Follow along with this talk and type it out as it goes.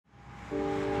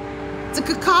It's a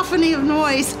cacophony of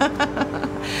noise.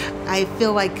 I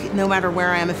feel like no matter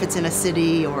where I am, if it's in a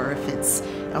city or if it's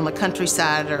on the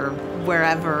countryside or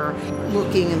wherever,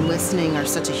 looking and listening are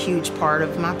such a huge part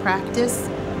of my practice.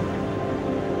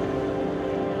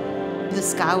 The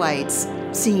skylights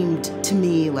seemed to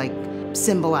me like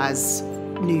symbolize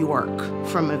New York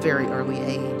from a very early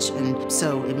age, and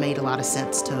so it made a lot of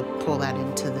sense to pull that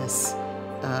into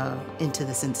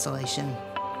this installation.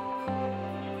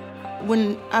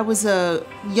 When I was a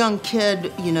young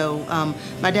kid, you know,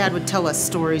 my dad would tell us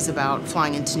stories about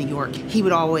flying into New York. He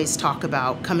would always talk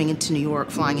about coming into New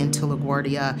York, flying into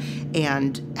LaGuardia,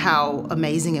 and how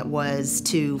amazing it was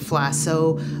to fly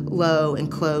so low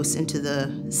and close into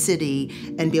the city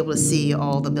and be able to see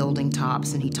all the building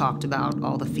tops. And he talked about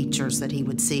all the features that he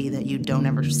would see that you don't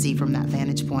ever see from that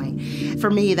vantage point. For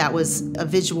me, that was a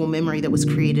visual memory that was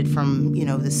created from, you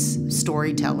know, this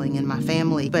storytelling in my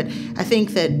family. But I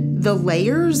think that the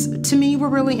layers, to me, were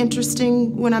really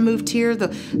interesting when I moved here.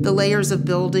 The layers of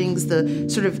buildings, the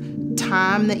sort of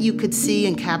time that you could see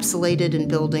encapsulated in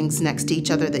buildings next to each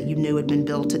other that you knew had been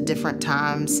built at different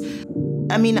times.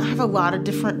 I mean, I have a lot of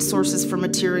different sources for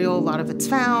material. A lot of it's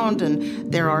found,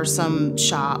 and there are some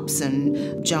shops and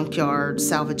junkyards,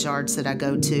 salvage yards that I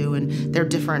go to, and there are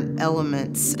different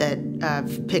elements that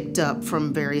I've picked up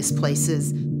from various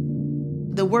places.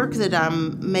 The work that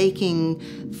I'm making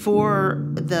for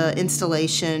the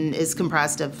installation is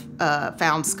comprised of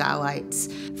found skylights.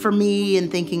 For me,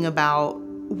 in thinking about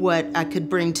what I could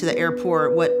bring to the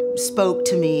airport, what spoke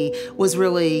to me was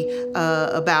really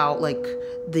about like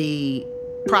the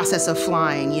process of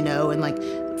flying, you know, and like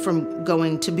from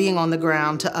going to being on the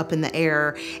ground to up in the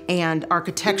air. And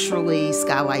architecturally,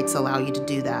 skylights allow you to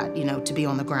do that, you know, to be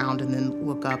on the ground and then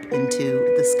look up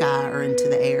into the sky or into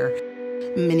the air.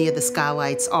 Many of the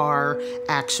skylights are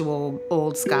actual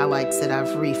old skylights that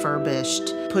I've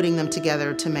refurbished, putting them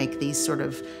together to make these sort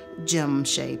of gem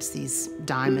shapes, these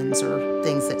diamonds or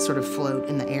things that sort of float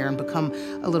in the air and become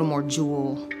a little more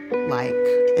jewel-like.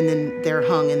 And then they're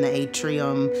hung in the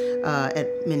atrium at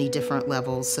many different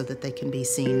levels so that they can be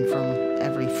seen from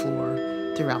every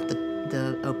floor throughout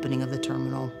the opening of the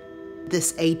terminal.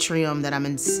 This atrium that I'm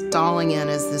installing in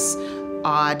is this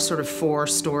odd sort of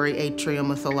 4-story atrium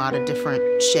with a lot of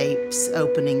different shapes,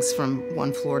 openings from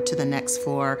one floor to the next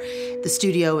floor. The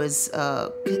studio is,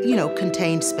 you know,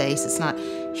 contained space. It's not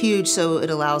huge, so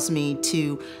it allows me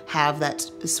to have that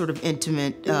sort of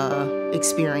intimate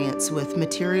experience with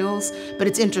materials. But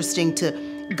it's interesting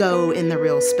to go in the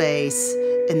real space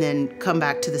and then come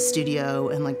back to the studio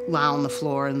and like lie on the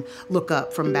floor and look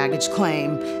up from baggage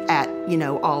claim at, you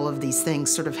know, all of these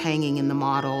things sort of hanging in the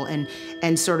model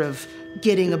and sort of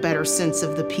getting a better sense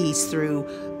of the piece through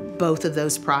both of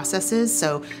those processes.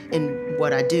 So in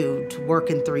what I do, to work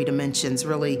in 3 dimensions,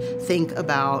 really think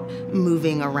about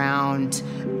moving around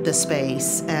the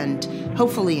space and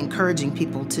hopefully encouraging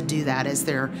people to do that as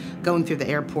they're going through the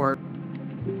airport.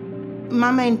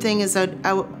 My main thing is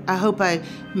I hope I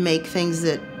make things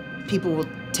that people will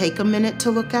take a minute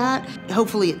to look at.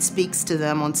 Hopefully it speaks to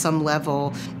them on some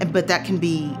level, but that can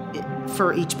be,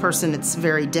 for each person, it's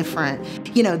very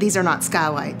different. You know, these are not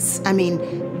skylights. I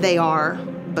mean, they are,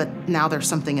 but now they're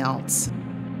something else.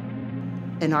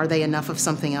 And are they enough of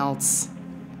something else?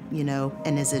 You know,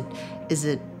 and is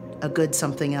it a good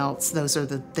something else? Those are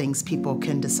the things people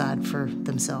can decide for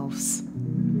themselves.